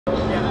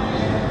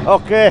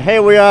Okay,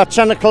 here we are,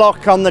 10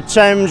 o'clock on the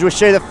Thames. We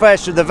see the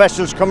face of the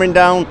vessels coming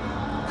down,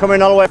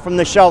 coming all the way from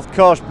the south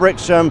coast,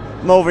 Brixham,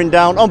 moving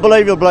down.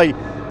 Unbelievably,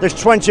 there's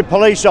 20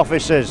 police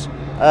officers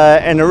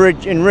in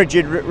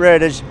rigid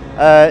raiders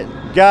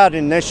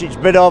guarding this. It's a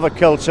bit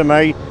overkill to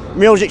me.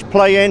 Music's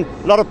playing,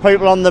 a lot of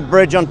people on the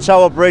bridge, on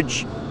Tower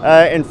Bridge,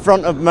 in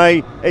front of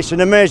me. It's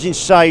an amazing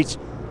sight,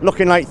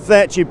 looking like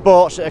 30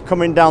 boats that are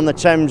coming down the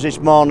Thames this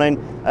morning,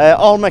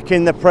 all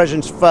making their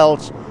presence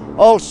felt,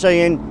 all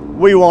saying,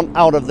 we want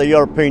out of the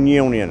European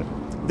Union.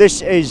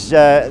 This is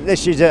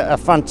a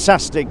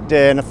fantastic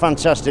day and a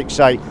fantastic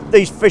sight.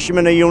 These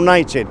fishermen are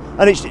united,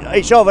 and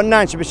it's over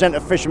 90%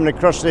 of fishermen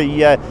across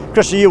the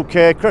UK,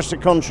 across the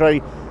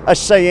country, are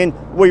saying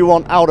we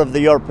want out of the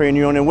European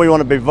Union. We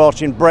want to be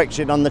voting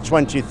Brexit on the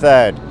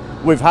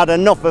 23rd. We've had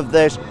enough of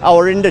this.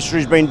 Our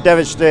industry's been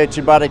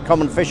devastated by the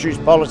common fisheries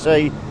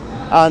policy,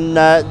 and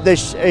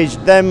this is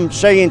them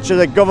saying to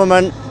the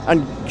government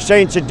and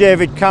saying to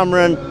David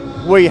Cameron,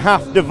 we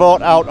have to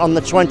vote out on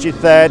the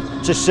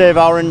 23rd to save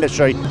our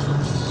industry.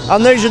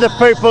 And these are the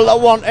people that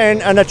want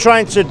in and are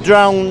trying to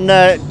drown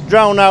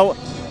out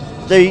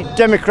the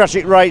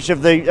democratic rights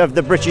of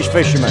the British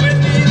fishermen.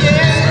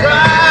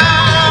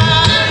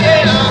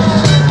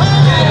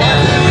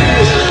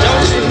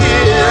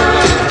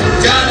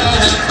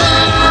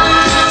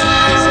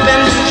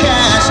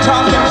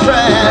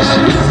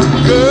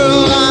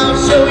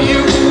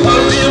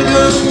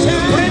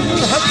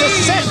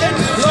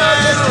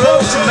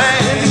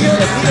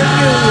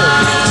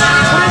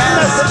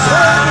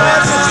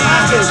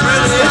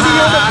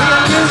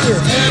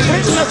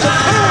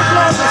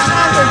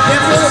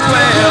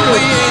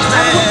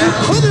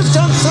 Could have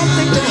done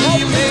something to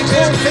help these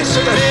poor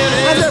fishermen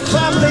and their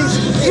families.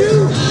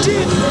 You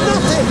did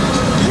nothing.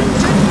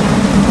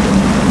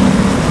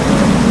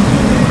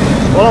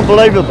 Well,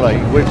 unbelievably,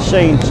 we've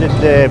seen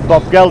today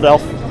Bob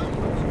Geldof,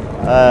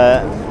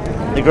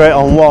 the great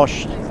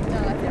unwashed,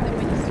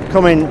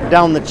 coming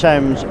down the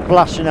Thames,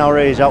 blasting our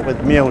ears out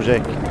with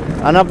music.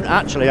 And I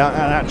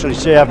actually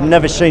say I've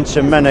never seen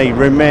so many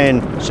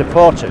Remain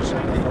supporters.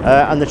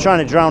 And they're trying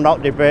to drown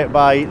out debate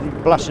by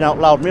blasting out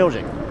loud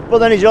music. But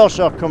then he's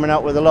also coming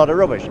out with a lot of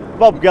rubbish.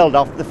 Bob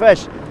Geldof, the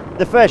first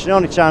and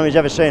only time he's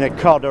ever seen a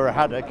cod or a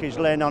haddock is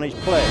laying on his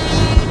plate.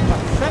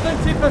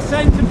 70%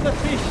 of the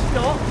fish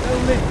stock,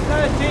 only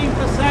 13%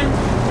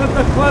 of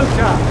the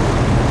quota.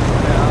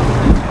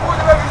 All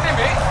the very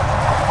limits,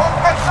 can't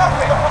catch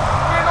nothing.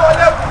 We're not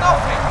allowed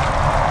nothing.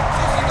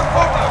 This is the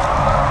problem.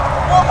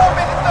 What more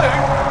men to do?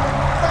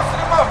 First of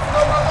the month,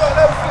 I'm not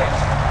allowed fish.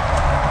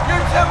 You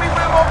tell me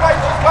where my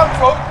wages come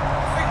from,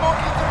 think more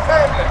kids and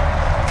family.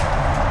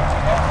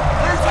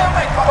 You tell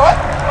me, come on.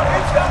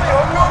 You tell me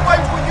on your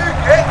wage what you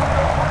get,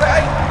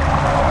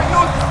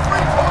 yours is 3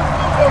 times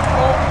more than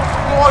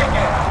what I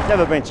get. He's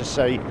never been to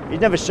sea, he's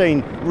never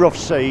seen rough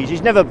seas,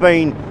 he's never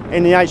been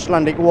in the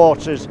Icelandic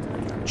waters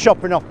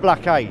chopping off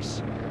black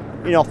ice.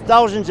 You know,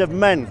 thousands of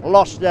men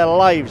lost their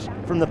lives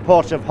from the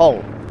port of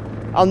Hull.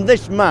 And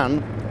this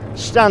man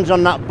stands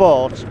on that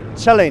boat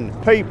telling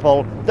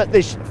people that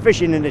this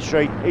fishing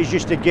industry is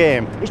just a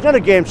game. It's not a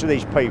game to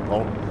these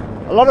people.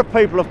 A lot of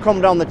people have come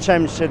down the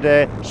Thames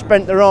today,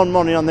 spent their own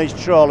money on these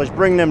trawlers,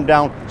 bring them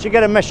down to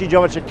get a message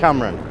over to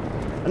Cameron.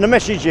 And the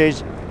message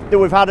is that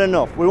we've had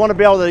enough. We want to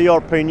be out of the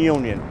European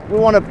Union. We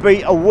want to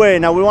be away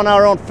now. We want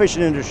our own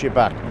fishing industry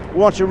back. We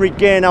want to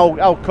regain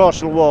our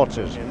coastal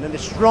waters. And the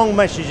strong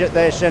message that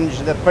they're sending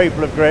to the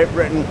people of Great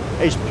Britain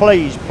is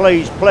please,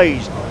 please,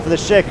 please, for the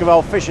sake of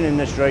our fishing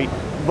industry,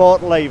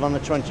 vote leave on the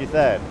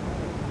 23rd.